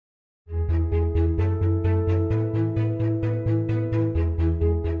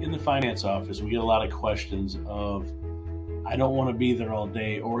finance office, we get a lot of questions of, I don't want to be there all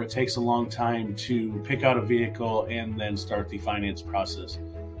day, or it takes a long time to pick out a vehicle and then start the finance process.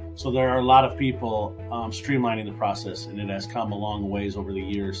 So there are a lot of people streamlining the process, and it has come a long ways over the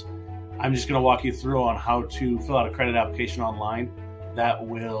years. I'm just going to walk you through on how to fill out a credit application online that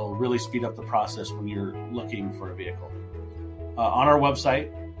will really speed up the process when you're looking for a vehicle. On our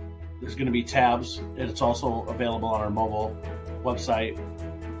website, there's going to be tabs, and it's also available on our mobile website.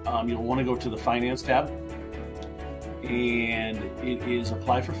 You'll want to go to the Finance tab, and it is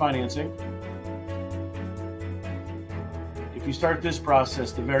Apply for Financing. If you start this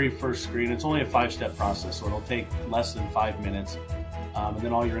process, the very first screen, it's only a 5-step process, so it'll take less than 5 minutes. And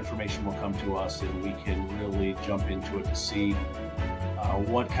then all your information will come to us, and we can really jump into it to see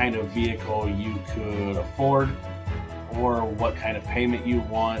what kind of vehicle you could afford or what kind of payment you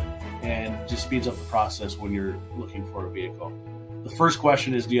want, and just speeds up the process when you're looking for a vehicle. The first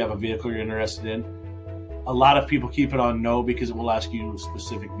question is, do you have a vehicle you're interested in? A lot of people keep it on no because it will ask you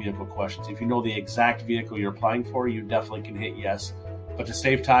specific vehicle questions. If you know the exact vehicle you're applying for, you definitely can hit yes. But to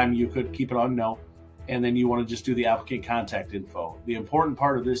save time, you could keep it on no, and then you want to just do the applicant contact info. The important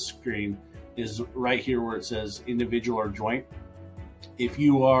part of this screen is right here where it says individual or joint. If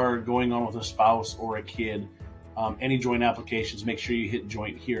you are going on with a spouse or a kid, any joint applications, make sure you hit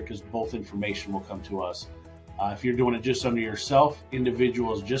joint here because both information will come to us. If you're doing it just under yourself,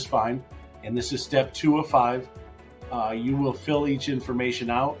 individual is just fine. And this is step 2 of 5. You will fill each information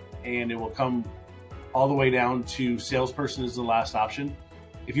out, and it will come all the way down to salesperson is the last option.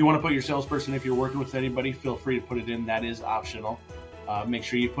 If you want to put your salesperson, if you're working with anybody, feel free to put it in. That is optional. Make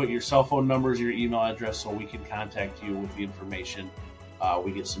sure you put your cell phone numbers, your email address, so we can contact you with the information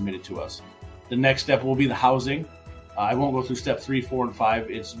we get submitted to us. The next step will be the housing. I won't go through step 3, 4, and 5.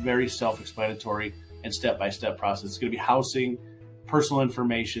 It's very self-explanatory and step-by-step process. It's going to be housing, personal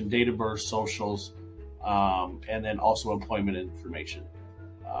information, date of birth, socials, and then also employment information.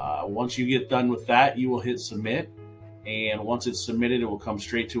 Once you get done with that, you will hit submit. And once it's submitted, it will come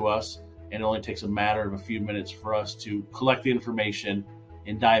straight to us. And it only takes a matter of a few minutes for us to collect the information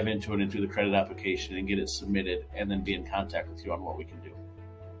and dive into it, into the credit application, and get it submitted, and then be in contact with you on what we can do.